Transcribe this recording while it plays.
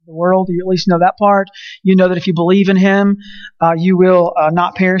world. You at least know that part. You know that if you believe in Him, you will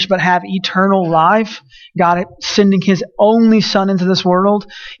not perish but have eternal life. God sending His only Son into this world.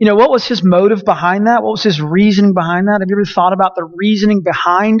 You know, what was His motive behind that? What was His reasoning behind that? Have you ever thought about the reasoning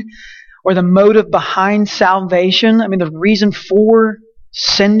behind or the motive behind salvation? I mean, the reason for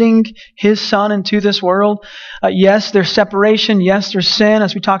sending His Son into this world. Yes, there's separation. Yes, there's sin.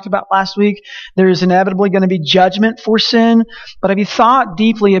 As we talked about last week, there is inevitably going to be judgment for sin. But have you thought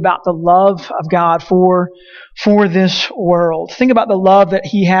deeply about the love of God for this world? Think about the love that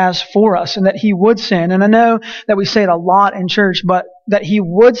He has for us and that He would send. And I know that we say it a lot in church, but that He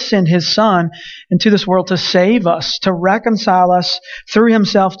would send His Son into this world to save us, to reconcile us through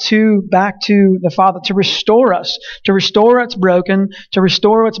Himself back to the Father, to restore us, to restore what's broken, to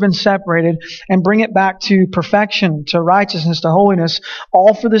restore what's been separated, and bring it back to perfection, to righteousness, to holiness,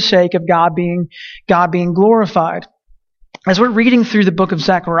 all for the sake of God being glorified. As we're reading through the book of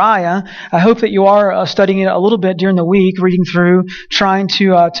Zechariah, I hope that you are studying it a little bit during the week, reading through, trying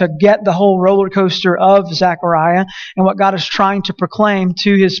to get the whole roller coaster of Zechariah and what God is trying to proclaim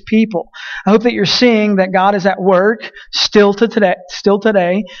to His people. I hope that you're seeing that God is at work still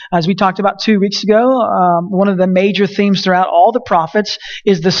today. As we talked about 2 weeks ago, one of the major themes throughout all the prophets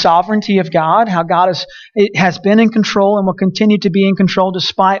is the sovereignty of God, how God has been in control and will continue to be in control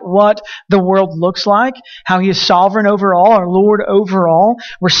despite what the world looks like, how He is sovereign over all, our Lord over all.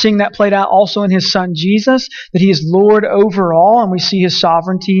 We're seeing that played out also in His Son Jesus, that He is Lord over all, and we see His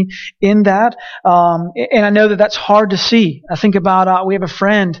sovereignty in that. And I know that that's hard to see. I think about, we have a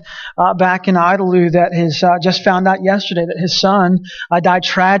friend back in Idalou that has just found out yesterday that his son died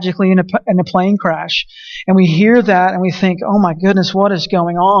tragically in a plane crash. And we hear that and we think, oh my goodness, what is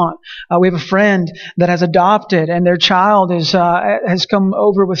going on? We have a friend that has adopted, and their child has come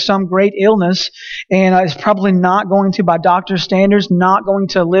over with some great illness and is probably not going to, by doctor's standards, not going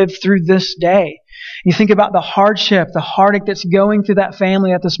to live through this day. You think about the hardship, the heartache that's going through that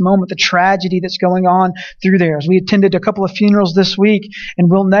family at this moment, the tragedy that's going on through there. As we attended a couple of funerals this week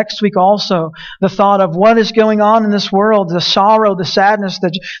and will next week also, the thought of what is going on in this world, the sorrow, the sadness,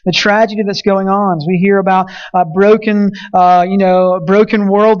 the tragedy that's going on. As we hear about a broken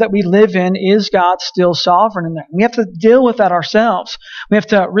world that we live in, is God still sovereign in that? We have to deal with that ourselves. We have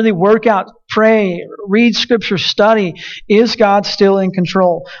to really work out, pray, read Scripture, study. Is God still in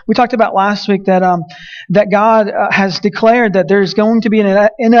control? We talked about last week that God has declared that there's going to be an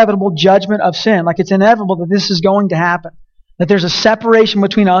inevitable judgment of sin. Like it's inevitable that this is going to happen. That there's a separation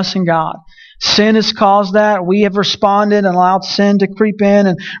between us and God. Sin has caused that. We have responded and allowed sin to creep in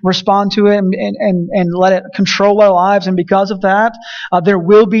and respond to it and let it control our lives. And because of that, there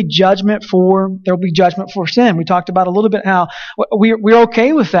will be judgment for sin. We talked about a little bit how we're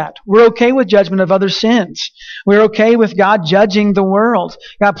okay with that. We're okay with judgment of other sins. We're okay with God judging the world.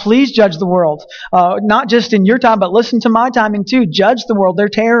 God, please judge the world. Not just in your time, but listen to my timing too. Judge the world. They're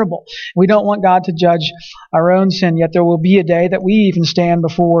terrible. We don't want God to judge our own sin, yet there will be a day that we even stand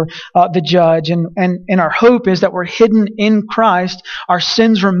before the judge. And our hope is that we're hidden in Christ, our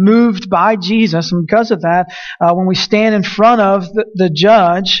sins removed by Jesus. And because of that, when we stand in front of the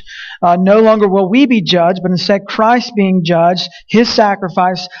judge, no longer will we be judged, but instead Christ being judged, His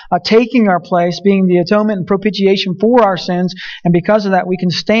sacrifice taking our place, being the atonement and propitiation for our sins. And because of that, we can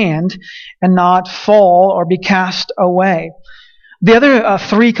stand and not fall or be cast away. The other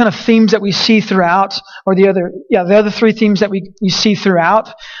three kind of themes that we see throughout, or the other three themes that we see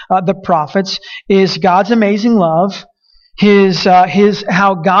throughout the prophets is God's amazing love, His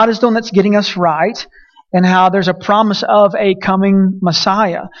how God is the one that's getting us right, and how there's a promise of a coming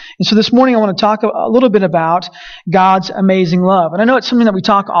Messiah. And so this morning I want to talk a little bit about God's amazing love. And I know it's something that we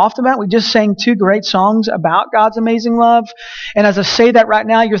talk often about. We just sang 2 great songs about God's amazing love. And as I say that right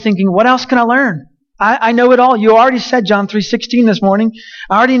now, you're thinking, what else can I learn? I know it all. You already said John 3:16 this morning.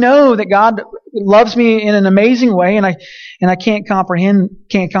 I already know that God loves me in an amazing way, and I can't comprehend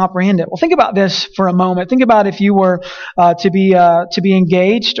it. Well, think about this for a moment. Think about if you were to be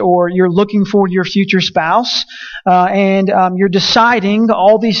engaged, or you're looking for your future spouse, and you're deciding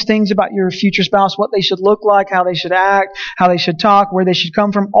all these things about your future spouse, what they should look like, how they should act, how they should talk, where they should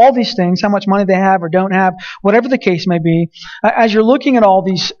come from, all these things, how much money they have or don't have, whatever the case may be. As you're looking at all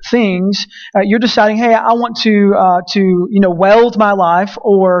these things, you're deciding, hey, I want to weld my life,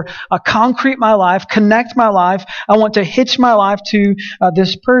 or concrete my life, connect my life. I want to hitch my life to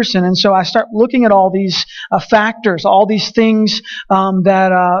this person. And so I start looking at all these factors, all these things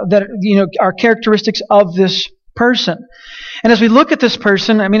that are characteristics of this person. And as we look at this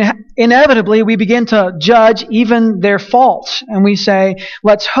person, inevitably we begin to judge even their faults. And we say,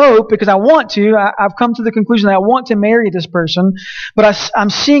 let's hope, because I've come to the conclusion that I want to marry this person, but I'm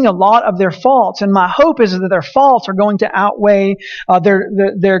seeing a lot of their faults. And my hope is that their faults are going to outweigh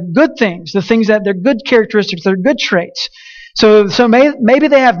their good things, the things that their good characteristics, their good traits. So maybe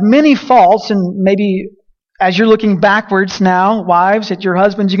they have many faults, and maybe as you're looking backwards now, wives, at your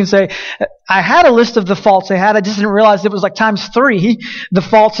husbands, you can say, I had a list of the faults they had. I just didn't realize it was like times 3 the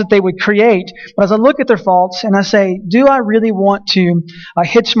faults that they would create. But as I look at their faults and I say, do I really want to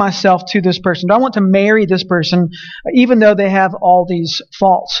hitch myself to this person? Do I want to marry this person even though they have all these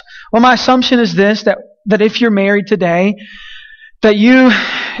faults? Well, my assumption is this, that if you're married today, that you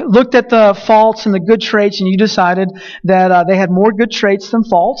looked at the faults and the good traits and you decided that they had more good traits than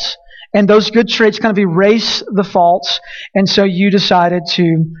faults. And those good traits kind of erase the faults. And so you decided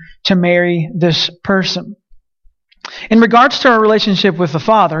to marry this person. In regards to our relationship with the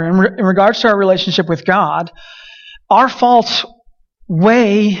Father, in regards to our relationship with God, our faults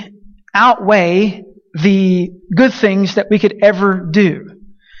outweigh the good things that we could ever do.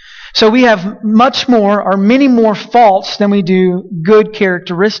 So we have many more faults than we do good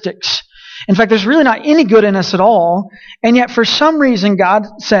characteristics. In fact, there's really not any good in us at all. And yet for some reason God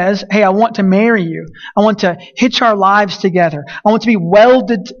says, hey, I want to marry you. I want to hitch our lives together. I want to be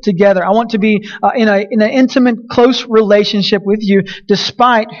welded together. I want to be in an intimate, close relationship with you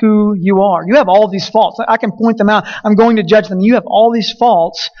despite who you are. You have all these faults. I can point them out. I'm going to judge them. You have all these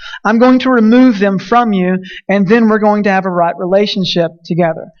faults. I'm going to remove them from you, and then we're going to have a right relationship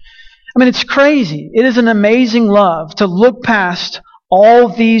together. It's crazy. It is an amazing love to look past all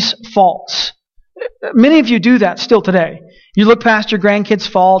these faults. Many of you do that still today. You look past your grandkids'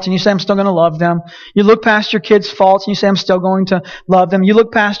 faults and you say, I'm still going to love them. You look past your kids' faults and you say, I'm still going to love them. You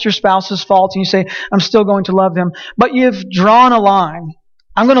look past your spouse's faults and you say, I'm still going to love them. But you've drawn a line.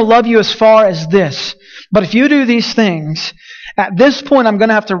 I'm going to love you as far as this. But if you do these things, at this point I'm going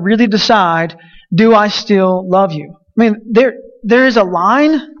to have to really decide, do I still love you? There is a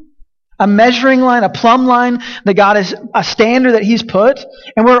line, a measuring line, a plumb line that God is a standard that He's put,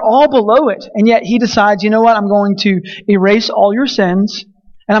 and we're all below it. And yet He decides, you know what, I'm going to erase all your sins,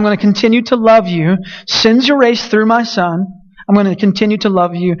 and I'm going to continue to love you. Sins erased through my Son. I'm going to continue to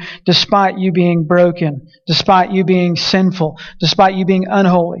love you despite you being broken, despite you being sinful, despite you being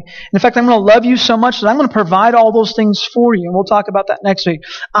unholy. And in fact, I'm going to love you so much that I'm going to provide all those things for you. And we'll talk about that next week.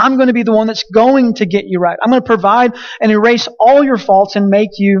 I'm going to be the one that's going to get you right. I'm going to provide and erase all your faults and make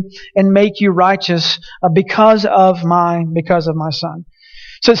you righteous because of my Son.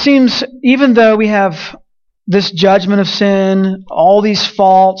 So it seems even though we have this judgment of sin, all these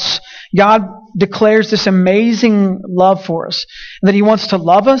faults, God declares this amazing love for us. That He wants to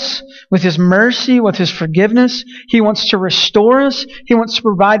love us with His mercy, with His forgiveness. He wants to restore us. He wants to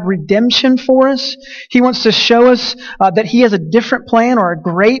provide redemption for us. He wants to show us that He has a different plan or a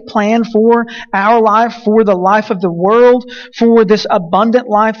great plan for our life, for the life of the world, for this abundant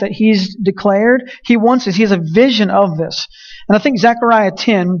life that He's declared. He wants this. He has a vision of this. And I think Zechariah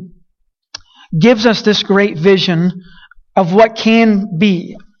 10 gives us this great vision of what can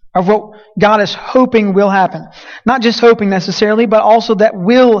be, of what God is hoping will happen. Not just hoping necessarily, but also that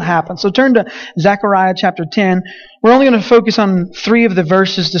will happen. So turn to Zechariah chapter 10. We're only going to focus on 3 of the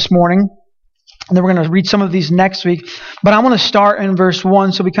verses this morning, and then we're going to read some of these next week. But I want to start in verse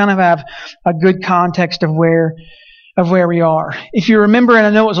 1 so we kind of have a good context of where we are. If you remember, and I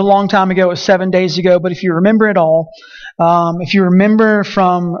know it was a long time ago, it was 7 days ago, but if you remember it all, if you remember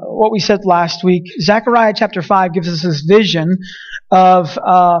from what we said last week, Zechariah chapter 5 gives us this vision of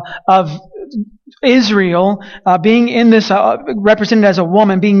Israel being in this, represented as a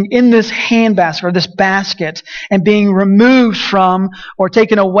woman, being in this handbasket or this basket and being removed from or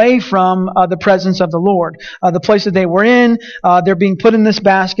taken away from the presence of the Lord. The place that they were in, they're being put in this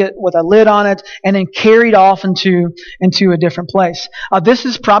basket with a lid on it and then carried off into a different place. This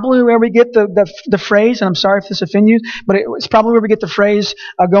is probably where we get the phrase, and I'm sorry if this offends you, but it's probably where we get the phrase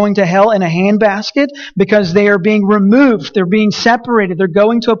going to hell in a handbasket, because they are being removed. They're being separated. They're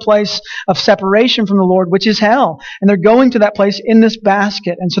going to a place of separation from the Lord, which is hell. And they're going to that place in this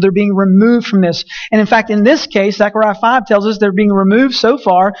basket. And so they're being removed from this. And in fact, in this case, Zechariah 5 tells us they're being removed so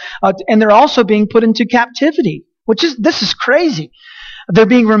far, and they're also being put into captivity, this is crazy. They're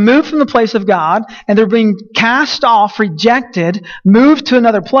being removed from the place of God, and they're being cast off, rejected, moved to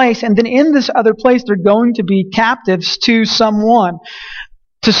another place, and then in this other place, they're going to be captives to someone,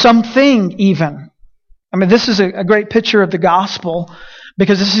 to something even. This is a great picture of the gospel,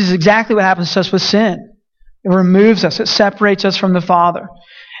 because this is exactly what happens to us with sin. It removes us. It separates us from the Father.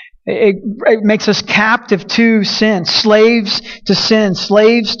 It makes us captive to sin, slaves to sin,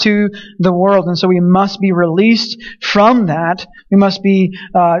 slaves to the world. And so we must be released from that. We must be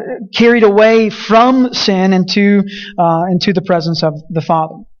carried away from sin into the presence of the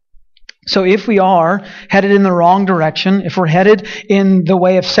Father. So if we are headed in the wrong direction, if we're headed in the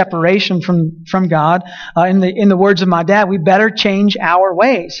way of separation from God, in the words of my dad, we better change our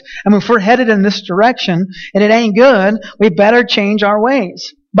ways. I mean, if we're headed in this direction and it ain't good, we better change our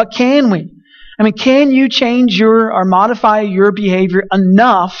ways. But can we? I mean, can you change or modify your behavior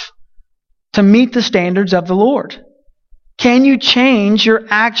enough to meet the standards of the Lord? Can you change your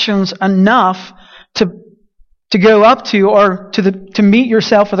actions enough to go up to or to meet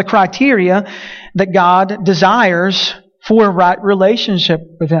yourself with the criteria that God desires for a right relationship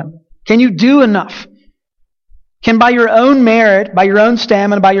with Him? Can you do enough? Can by your own merit, by your own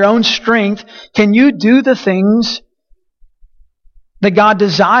stamina, by your own strength, can you do the things that God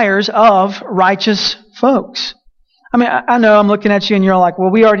desires of righteous folks? I mean, I know I'm looking at you and you're like,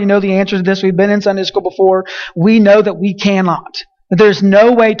 well, we already know the answer to this. We've been in Sunday school before. We know that we cannot. That there's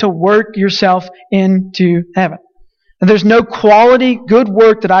no way to work yourself into heaven. And there's no quality, good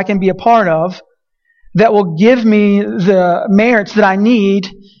work that I can be a part of that will give me the merits that I need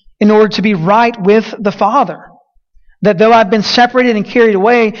in order to be right with the Father. That though I've been separated and carried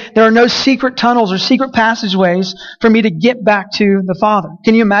away, there are no secret tunnels or secret passageways for me to get back to the Father.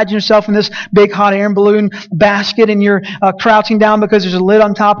 Can you imagine yourself in this big hot air balloon basket and you're crouching down because there's a lid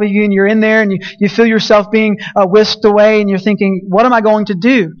on top of you and you're in there and you feel yourself being whisked away and you're thinking, what am I going to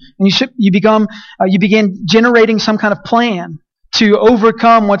do? And you begin generating some kind of plan to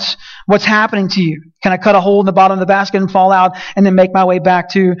overcome what's happening to you. Can I cut a hole in the bottom of the basket and fall out and then make my way back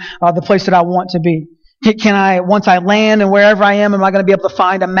to the place that I want to be? Can I, once I land and wherever I am I going to be able to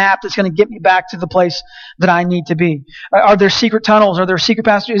find a map that's going to get me back to the place that I need to be? Are there secret tunnels? Are there secret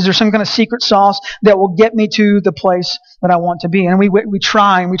passages? Is there some kind of secret sauce that will get me to the place that I want to be? And we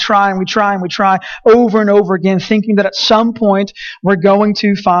try and we try and we try and we try over and over again, thinking that at some point we're going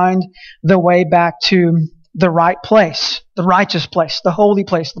to find the way back to the right place, the righteous place, the holy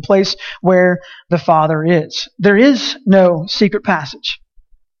place, the place where the Father is. There is no secret passage.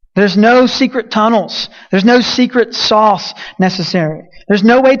 There's no secret tunnels. There's no secret sauce necessary. There's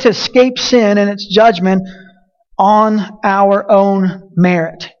no way to escape sin and its judgment on our own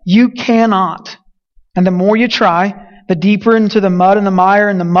merit. You cannot. And the more you try, the deeper into the mud and the mire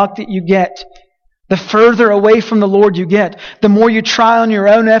and the muck that you get, the further away from the Lord you get. The more you try on your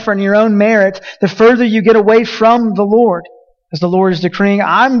own effort and your own merit, the further you get away from the Lord. As the Lord is decreeing,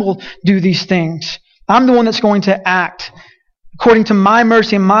 I will do these things. I'm the one that's going to act according to my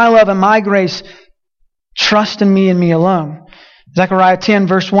mercy and my love and my grace. Trust in me and me alone. Zechariah 10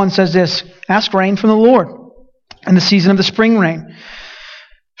 verse 1 says this, ask rain from the Lord in the season of the spring rain,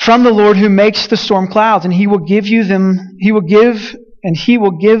 from the Lord who makes the storm clouds, and He will give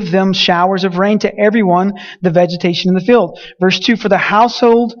them showers of rain to everyone, the vegetation in the field. Verse 2, for the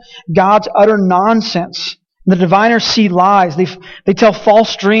household gods utter nonsense. The diviners see lies. They tell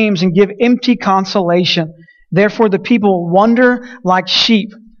false dreams and give empty consolation. Therefore the people wander like sheep.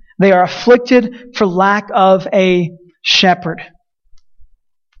 They are afflicted for lack of a shepherd.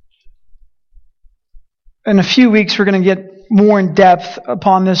 In a few weeks we're going to get more in depth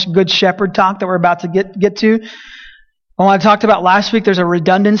upon this good shepherd talk that we're about to get to. When I talked about last week, there's a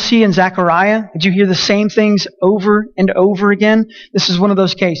redundancy in Zechariah. Did you hear the same things over and over again? This is one of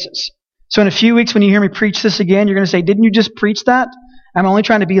those cases. So in a few weeks when you hear me preach this again, you're going to say, didn't you just preach that? I'm only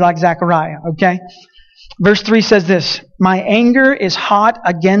trying to be like Zechariah, okay? Verse 3 says this, my anger is hot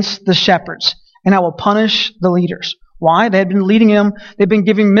against the shepherds, and I will punish the leaders. Why? They've been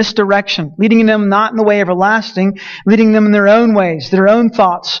giving misdirection, leading them not in the way everlasting, leading them in their own ways, their own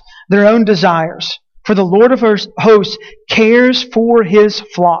thoughts, their own desires. For the Lord of hosts cares for His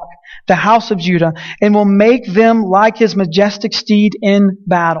flock, the house of Judah, and will make them like His majestic steed in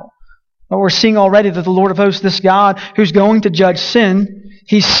battle. But we're seeing already that the Lord of hosts, this God who's going to judge sin,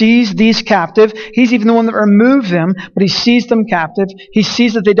 He sees these captive. He's even the one that removed them, but He sees them captive. He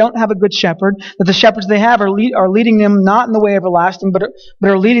sees that they don't have a good shepherd, that the shepherds they have are leading them not in the way everlasting, but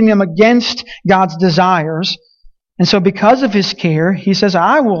are leading them against God's desires. And so because of His care, He says,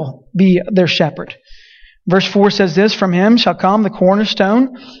 I will be their shepherd. Verse 4 says this, from Him shall come the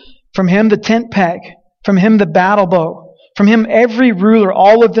cornerstone, from Him the tent peg, from Him the battle bow, from Him every ruler,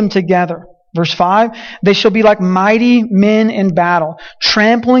 all of them together. Verse 5, they shall be like mighty men in battle,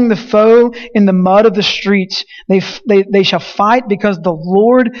 trampling the foe in the mud of the streets. They shall fight because the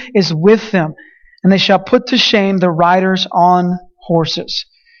Lord is with them, and they shall put to shame the riders on horses.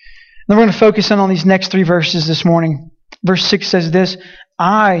 And we're going to focus in on these next three verses this morning. Verse 6 says this,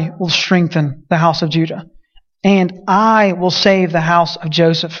 I will strengthen the house of Judah, and I will save the house of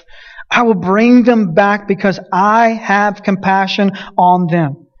Joseph. I will bring them back because I have compassion on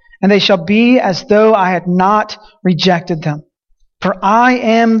them, and they shall be as though I had not rejected them. For I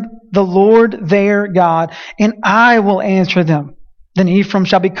am the Lord their God, and I will answer them. Then Ephraim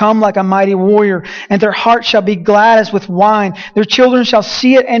shall become like a mighty warrior, and their heart shall be glad as with wine. Their children shall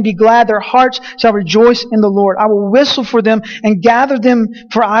see it and be glad. Their hearts shall rejoice in the Lord. I will whistle for them and gather them,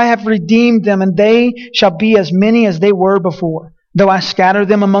 for I have redeemed them, and they shall be as many as they were before. Though I scatter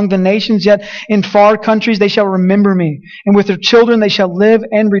them among the nations, yet in far countries they shall remember me, and with their children they shall live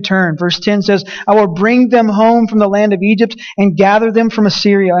and return. Verse 10 says, I will bring them home from the land of Egypt and gather them from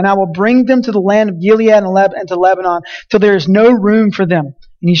Assyria, and I will bring them to the land of Gilead and to Lebanon, till there is no room for them.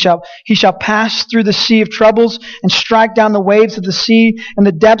 And he shall pass through the sea of troubles and strike down the waves of the sea, and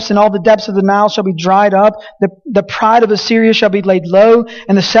the depths and all the depths of the Nile shall be dried up. The pride of Assyria shall be laid low,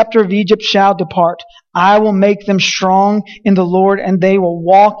 and the scepter of Egypt shall depart. I will make them strong in the Lord, and they will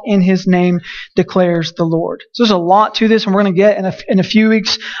walk in His name, declares the Lord. So there's a lot to this, and we're going to get in a few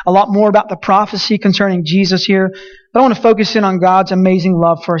weeks a lot more about the prophecy concerning Jesus here. But I want to focus in on God's amazing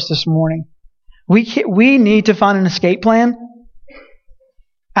love for us this morning. We need to find an escape plan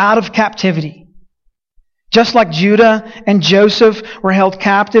out of captivity. Just like Judah and Joseph were held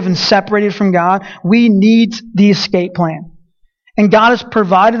captive and separated from God, we need the escape plan. And God has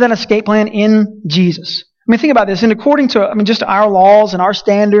provided that escape plan in Jesus. I mean, think about this. And according to, just our laws and our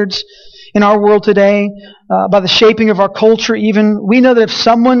standards in our world today, by the shaping of our culture even, we know that if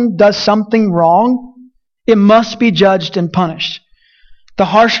someone does something wrong, it must be judged and punished. The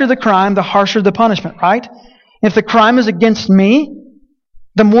harsher the crime, the harsher the punishment, right? If the crime is against me,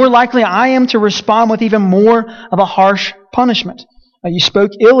 the more likely I am to respond with even more of a harsh punishment. You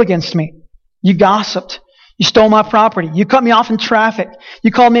spoke ill against me. You gossiped. You stole my property. You cut me off in traffic.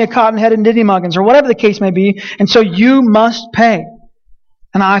 You called me a cotton-headed nitty-muggins, or whatever the case may be. And so you must pay.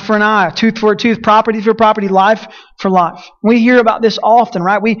 An eye for an eye, a tooth for a tooth, property for property, life for life. We hear about this often,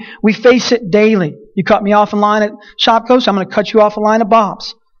 right? We face it daily. You cut me off in line at Shopko, so I'm going to cut you off in line at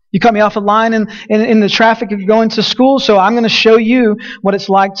Bob's. You cut me off a line in the traffic if you're going to school, so I'm going to show you what it's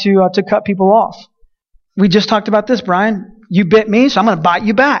like to cut people off. We just talked about this, Brian. You bit me, so I'm going to bite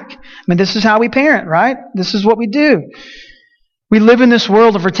you back. This is how we parent, right? This is what we do. We live in this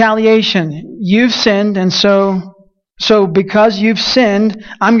world of retaliation. You've sinned, and so because you've sinned,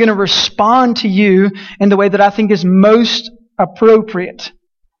 I'm going to respond to you in the way that I think is most appropriate.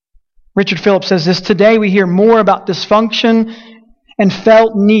 Richard Phillips says this, today we hear more about dysfunction and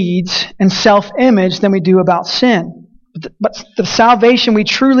felt needs and self-image than we do about sin. But the salvation we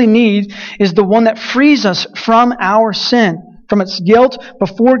truly need is the one that frees us from our sin, from its guilt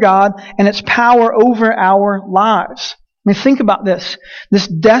before God and its power over our lives. Think about this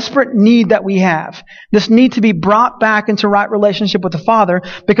desperate need that we have, this need to be brought back into right relationship with the Father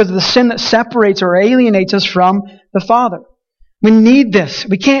because of the sin that separates or alienates us from the Father. We need this.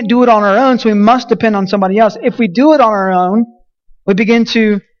 We can't do it on our own, so we must depend on somebody else. If we do it on our own, we begin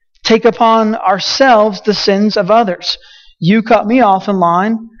to take upon ourselves the sins of others. You cut me off in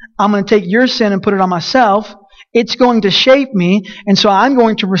line. I'm going to take your sin and put it on myself. It's going to shape me, and so I'm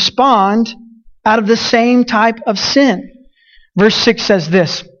going to respond out of the same type of sin. Verse 6 says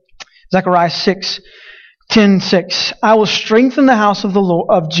this, Zechariah 10:6. I will strengthen the house of the Lord,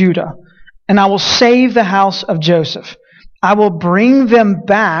 of Judah, and I will save the house of Joseph. I will bring them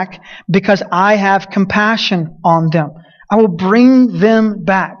back because I have compassion on them. I will bring them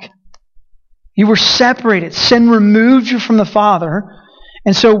back. You were separated. Sin removed you from the Father.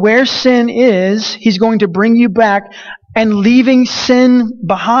 And so where sin is, He's going to bring you back and leaving sin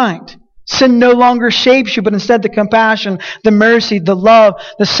behind. Sin no longer shapes you, but instead the compassion, the mercy, the love,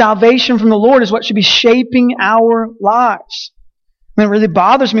 the salvation from the Lord is what should be shaping our lives. It really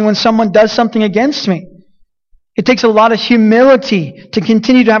bothers me when someone does something against me. It takes a lot of humility to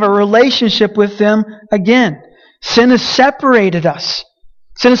continue to have a relationship with them again. Sin has separated us.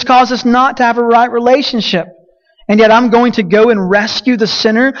 Sin has caused us not to have a right relationship. And yet I'm going to go and rescue the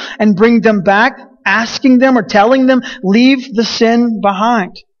sinner and bring them back, asking them or telling them, leave the sin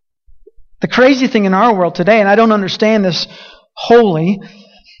behind. The crazy thing in our world today, and I don't understand this wholly,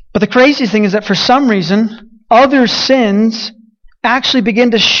 but the crazy thing is that for some reason, other sins actually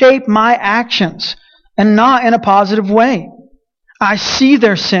begin to shape my actions, and not in a positive way. I see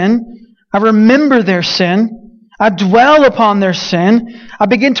their sin. I remember their sin. I dwell upon their sin. I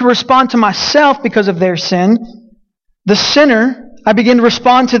begin to respond to myself because of their sin. The sinner, I begin to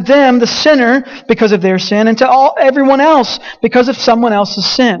respond to them, the sinner, because of their sin, and to everyone else because of someone else's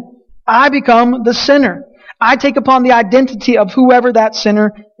sin. I become the sinner. I take upon the identity of whoever that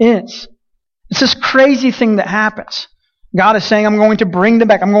sinner is. It's this crazy thing that happens. God is saying, I'm going to bring them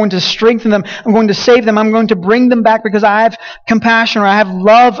back. I'm going to strengthen them. I'm going to save them. I'm going to bring them back because I have compassion or I have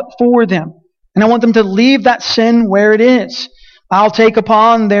love for them. And I want them to leave that sin where it is. I'll take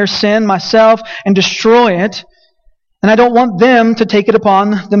upon their sin myself and destroy it. And I don't want them to take it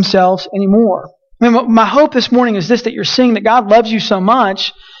upon themselves anymore. I mean, my hope this morning is this, that you're seeing that God loves you so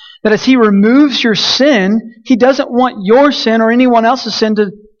much that as He removes your sin, He doesn't want your sin or anyone else's sin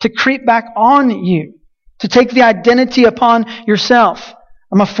to creep back on you, to take the identity upon yourself.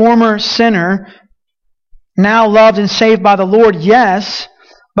 I'm a former sinner, now loved and saved by the Lord, yes,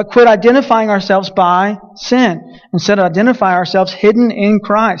 but quit identifying ourselves by sin. Instead, identify ourselves hidden in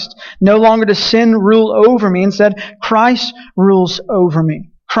Christ. No longer does sin rule over me. Instead, Christ rules over me.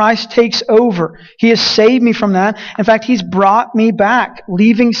 Christ takes over. He has saved me from that. In fact, He's brought me back,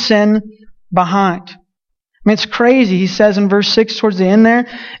 leaving sin behind. I mean, it's crazy. He says in verse 6 towards the end there,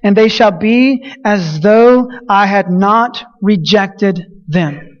 and they shall be as though I had not rejected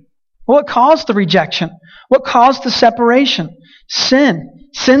them. What caused the rejection? What caused the separation? Sin.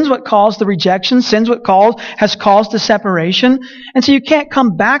 Sin's what caused the rejection. Sin's what has caused the separation. And so you can't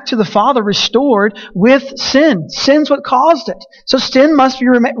come back to the Father restored with sin. Sin's what caused it. So sin must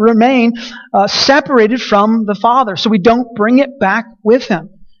remain separated from the Father. So we don't bring it back with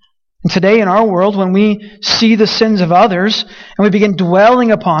Him. And today in our world, when we see the sins of others and we begin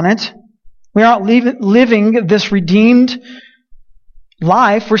dwelling upon it, we aren't living this redeemed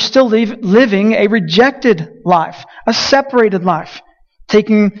life. We're still living a rejected life, a separated life.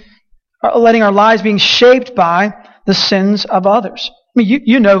 Letting our lives being shaped by the sins of others. I mean,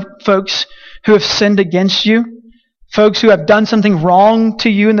 you know folks who have sinned against you, folks who have done something wrong to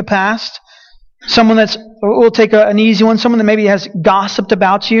you in the past. Someone we'll take an easy one, someone that maybe has gossiped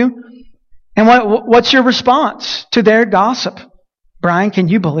about you. And what's your response to their gossip? Brian, can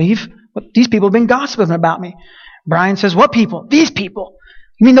you believe these people have been gossiping about me? Brian says, what people? These people.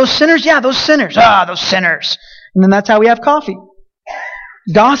 You mean those sinners? Yeah, those sinners. Those sinners. And then that's how we have coffee.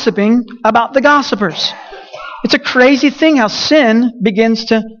 Gossiping about the gossipers. It's a crazy thing how sin begins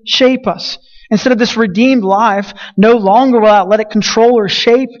to shape us. Instead of this redeemed life, no longer will I let it control or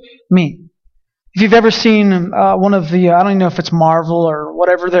shape me. If you've ever seen one of the, I don't even know if it's Marvel or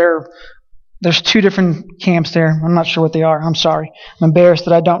whatever, there's two different camps there. I'm not sure what they are. I'm sorry. I'm embarrassed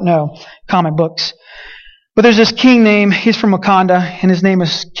that I don't know comic books. But there's this king he's from Wakanda, and his name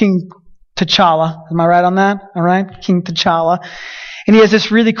is King T'Challa. Am I right on that? All right? King T'Challa. And he has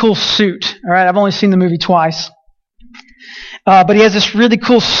this really cool suit. All right, I've only seen the movie twice. But he has this really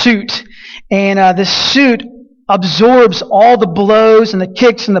cool suit. And this suit absorbs all the blows and the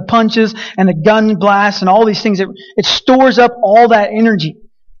kicks and the punches and the gun blasts and all these things. It stores up all that energy.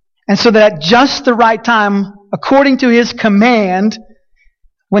 And so that at just the right time, according to his command,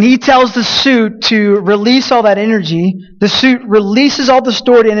 when he tells the suit to release all that energy, the suit releases all the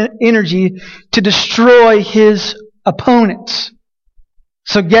stored energy to destroy his opponents.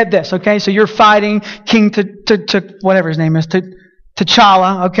 So get this, okay? So you're fighting King whatever his name is,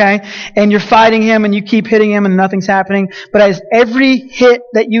 T'Challa, okay? And you're fighting him and you keep hitting him and nothing's happening. But as every hit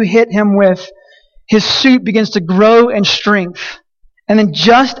that you hit him with, his suit begins to grow in strength. And then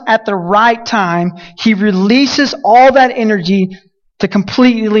just at the right time, he releases all that energy to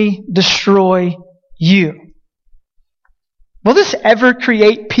completely destroy you. Will this ever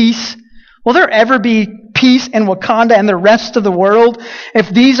create peace? Will there ever be peace in Wakanda and the rest of the world if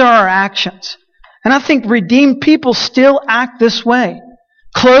these are our actions? And I think redeemed people still act this way.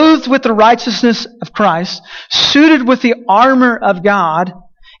 Clothed with the righteousness of Christ, suited with the armor of God,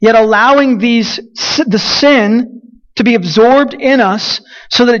 yet allowing the sin to be absorbed in us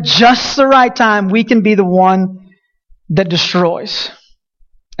so that at just the right time we can be the one that destroys.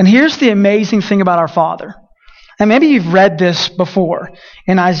 And here's the amazing thing about our Father. And maybe you've read this before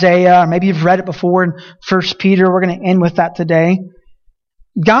in Isaiah, or maybe you've read it before in 1 Peter. We're going to end with that today.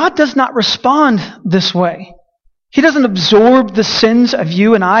 God does not respond this way. He doesn't absorb the sins of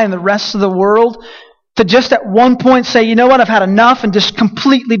you and I and the rest of the world to just at one point say, you know what, I've had enough, and just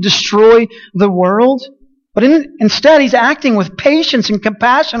completely destroy the world. But instead, He's acting with patience and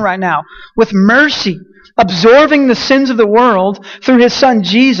compassion right now, with mercy, absorbing the sins of the world through His Son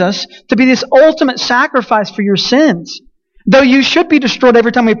Jesus to be this ultimate sacrifice for your sins. Though you should be destroyed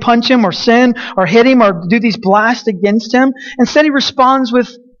every time we punch Him or sin or hit Him or do these blasts against Him, instead He responds with,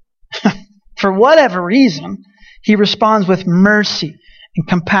 for whatever reason, He responds with mercy and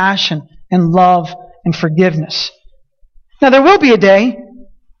compassion and love and forgiveness. Now there will be a day,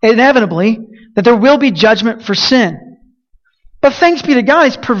 inevitably, that there will be judgment for sin. But thanks be to God,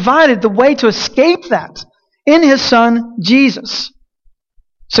 He's provided the way to escape that. in His Son, Jesus.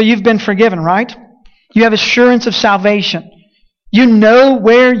 So you've been forgiven, right? You have assurance of salvation. You know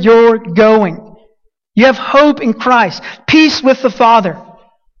where you're going. You have hope in Christ, peace with the Father.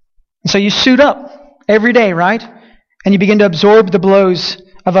 And so you suit up every day, right? And you begin to absorb the blows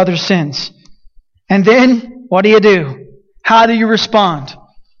of other sins. And then, what do? How do you respond?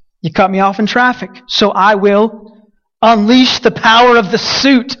 You cut me off in traffic, so I will unleash the power of the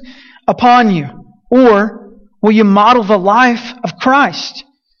suit upon you. Or will you model the life of Christ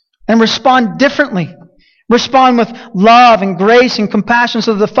and respond differently? Respond with love and grace and compassion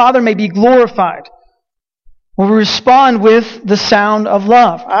so that the Father may be glorified. Will we respond with the sound of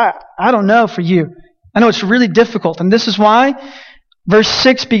love? I don't know for you. I know it's really difficult. And this is why verse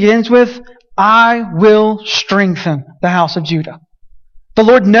 6 begins with, I will strengthen the house of Judah. The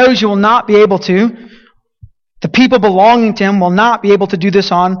Lord knows you will not be able to. The people belonging to Him will not be able to do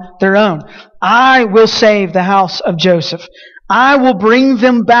this on their own. I will save the house of Joseph. I will bring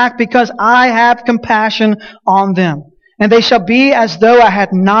them back because I have compassion on them. And they shall be as though I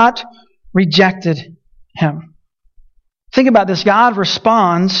had not rejected him. Think about this. God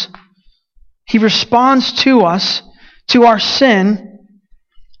responds. He responds to us, to our sin,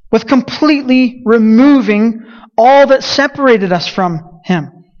 with completely removing all that separated us from Him.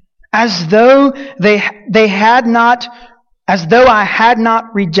 As though I had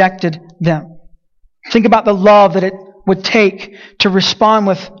not rejected them. Think about the love that it would take to respond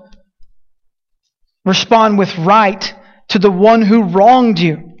with right to the one who wronged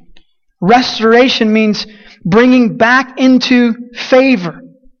you. Restoration means bringing back into favor,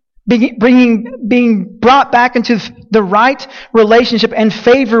 being brought back into the right relationship and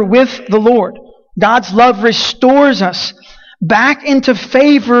favor with the Lord. God's love restores us back into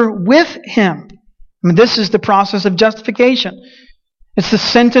favor with Him. I mean, this is the process of justification. It's the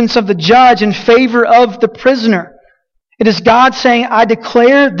sentence of the judge in favor of the prisoner. It is God saying, I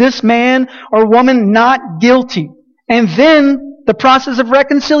declare this man or woman not guilty. And then the process of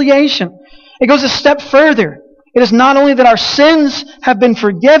reconciliation. It goes a step further. It is not only that our sins have been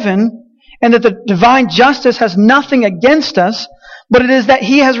forgiven and that the divine justice has nothing against us, but it is that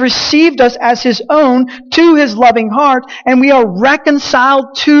He has received us as His own to His loving heart, and we are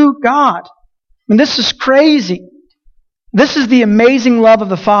reconciled to God. And this is crazy. This is the amazing love of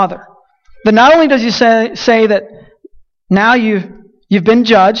the Father. That not only does He say that now you've been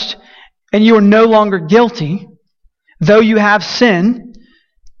judged and you are no longer guilty, though you have sin,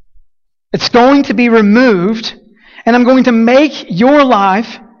 it's going to be removed, and I'm going to make your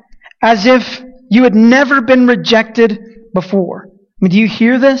life as if you had never been rejected before. I mean, do you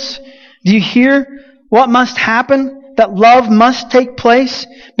hear this? Do you hear what must happen? That love must take place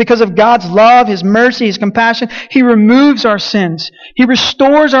because of God's love, His mercy, His compassion. He removes our sins. He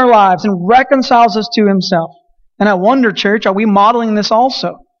restores our lives and reconciles us to Himself. And I wonder, church, are we modeling this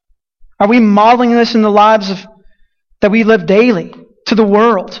also? Are we modeling this in the lives that we live daily to the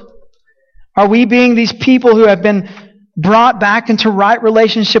world? Are we being these people who have been brought back into right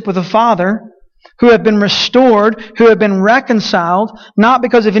relationship with the Father, who have been restored, who have been reconciled, not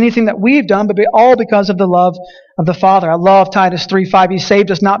because of anything that we've done, but all because of the love of the Father? I love Titus 3:5. He saved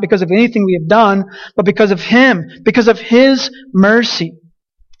us not because of anything we have done, but because of Him, because of His mercy.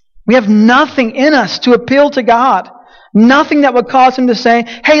 We have nothing in us to appeal to God. Nothing that would cause Him to say,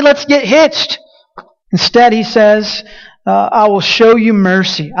 hey, let's get hitched. Instead, He says, I will show you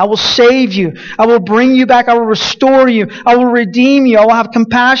mercy. I will save you. I will bring you back. I will restore you. I will redeem you. I will have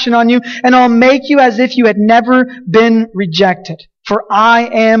compassion on you. And I'll make you as if you had never been rejected. For I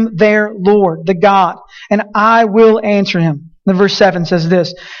am their Lord, the God, and I will answer him. And verse 7 says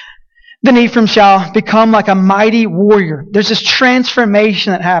this, Then Ephraim shall become like a mighty warrior. There's this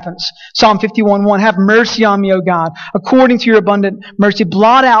transformation that happens. Psalm 51:1, Have mercy on me, O God, according to your abundant mercy.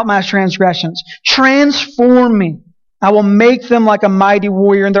 Blot out my transgressions. Transform me. I will make them like a mighty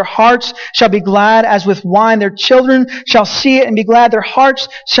warrior, and their hearts shall be glad as with wine. Their children shall see it and be glad. Their hearts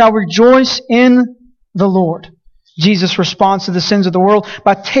shall rejoice in the Lord. Jesus responds to the sins of the world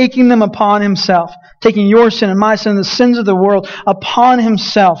by taking them upon Himself, taking your sin and my sin, the sins of the world upon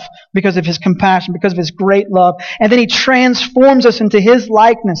Himself because of His compassion, because of His great love. And then He transforms us into His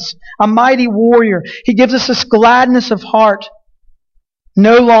likeness, a mighty warrior. He gives us this gladness of heart,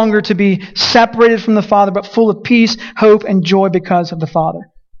 no longer to be separated from the Father, but full of peace, hope, and joy because of the Father.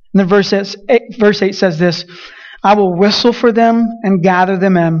 And then verse 8 says this, I will whistle for them and gather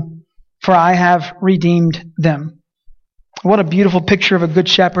them in, for I have redeemed them. What a beautiful picture of a good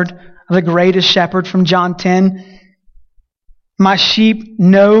shepherd, of the greatest shepherd from John 10. My sheep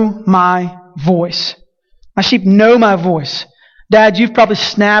know my voice. My sheep know my voice. Dad, you've probably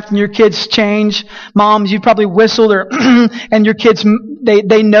snapped and your kids change. Moms, you've probably whistled or and your kids,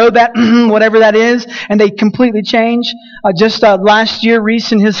 they know that, whatever that is, and they completely change. Just last year,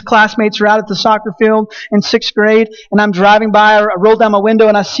 Reese and his classmates were out at the soccer field in 6th grade, and I'm driving by, I roll down my window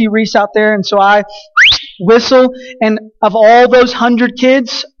and I see Reese out there, and so I whistle, and of all those 100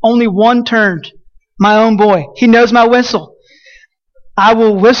 kids, only one turned. My own boy. He knows my whistle. I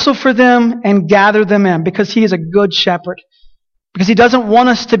will whistle for them and gather them in because he is a good shepherd. Because he doesn't want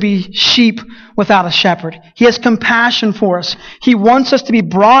us to be sheep without a shepherd. He has compassion for us. He wants us to be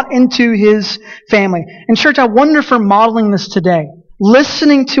brought into his family. And church, I wonder if we're modeling this today.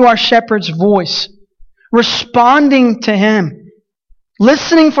 Listening to our shepherd's voice. Responding to him.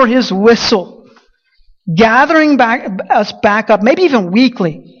 Listening for his whistle. Gathering us back up, maybe even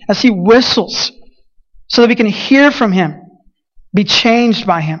weekly, as he whistles. So that we can hear from him. Be changed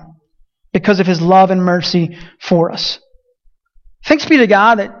by him. Because of his love and mercy for us. Thanks be to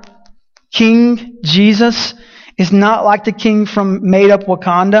God that King Jesus is not like the king from made-up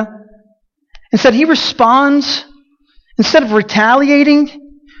Wakanda. Instead, he responds, instead of retaliating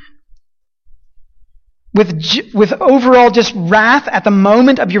with overall just wrath at the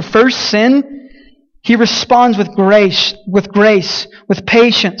moment of your first sin, he responds with grace, with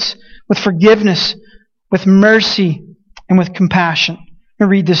patience, with forgiveness, with mercy, and with compassion. Let me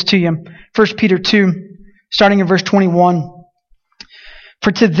read this to you. 1 Peter 2, starting in verse 21.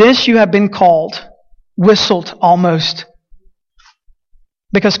 For to this you have been called, whistled almost,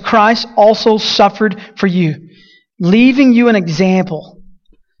 because Christ also suffered for you, leaving you an example,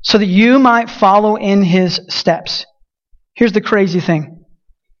 so that you might follow in his steps. Here's the crazy thing.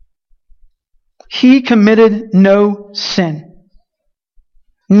 He committed no sin.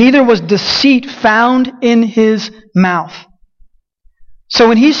 Neither was deceit found in his mouth. So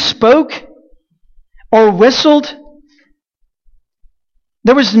when he spoke or whistled,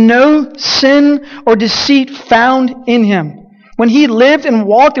 there was no sin or deceit found in him. When he lived and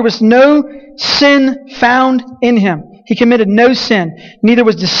walked, there was no sin found in him. He committed no sin. Neither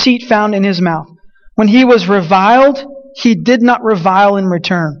was deceit found in his mouth. When he was reviled, he did not revile in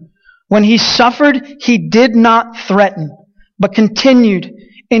return. When he suffered, he did not threaten, but continued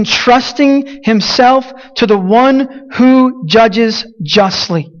entrusting himself to the one who judges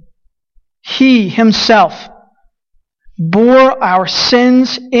justly. He himself bore our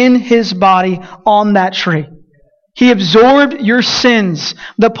sins in his body on that tree. He absorbed your sins,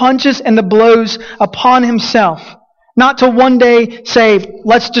 the punches and the blows upon himself. Not to one day say,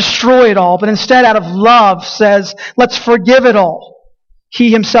 let's destroy it all, but instead out of love says, let's forgive it all. He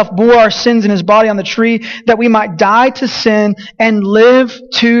himself bore our sins in his body on the tree that we might die to sin and live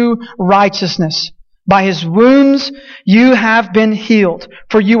to righteousness. By his wounds you have been healed,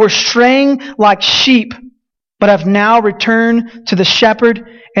 for you were straying like sheep, but have now returned to the shepherd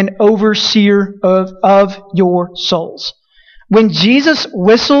and overseer of your souls. When Jesus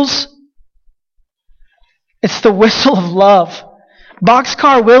whistles, it's the whistle of love.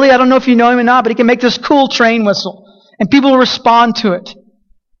 Boxcar Willie, I don't know if you know him or not, but he can make this cool train whistle. And people respond to it.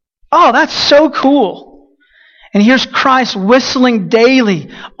 Oh, that's so cool. And here's Christ whistling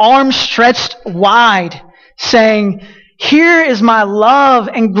daily, arms stretched wide, saying, here is my love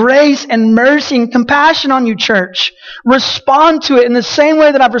and grace and mercy and compassion on you, church. Respond to it in the same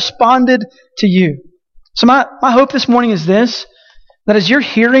way that I've responded to you. So my hope this morning is this, that as you're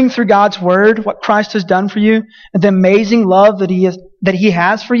hearing through God's Word what Christ has done for you, and the amazing love that He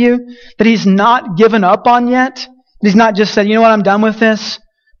has for you, that He's not given up on yet, that He's not just said, you know what, I'm done with this,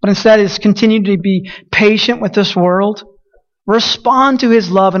 but instead has continued to be patient with this world. Respond to His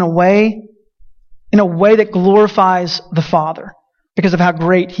love in a way that glorifies the Father because of how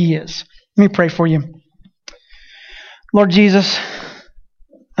great He is. Let me pray for you. Lord Jesus,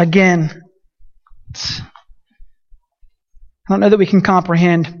 again, I don't know that we can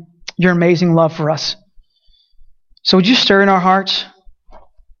comprehend your amazing love for us. So would you stir in our hearts,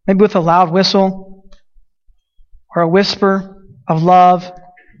 maybe with a loud whistle or a whisper of love,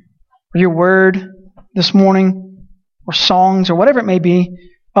 or your word this morning, or songs, or whatever it may be,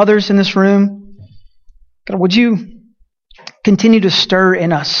 others in this room. God, would you continue to stir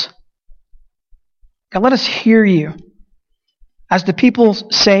in us? God, let us hear you. As the people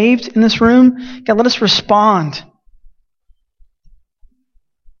saved in this room, God, let us respond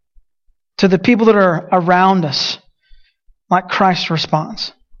to the people that are around us like Christ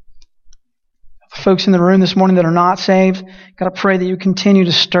responds. The folks in the room this morning that are not saved, God, I pray that you continue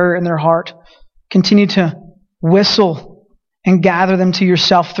to stir in their heart. Continue to whistle and gather them to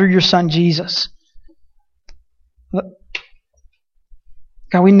yourself through your Son, Jesus.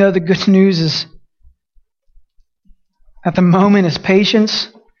 God, we know the good news is At the moment is patience,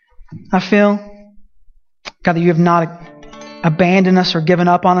 I feel. God, that you have not abandoned us or given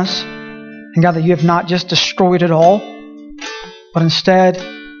up on us. And God, that you have not just destroyed it all, but instead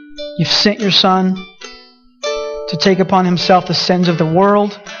you've sent your Son to take upon himself the sins of the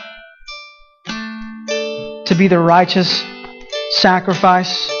world, to be the righteous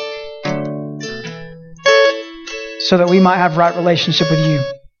sacrifice, so that we might have right relationship with you.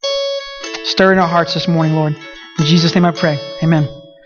 Stir in our hearts this morning, Lord. In Jesus' name I pray. Amen.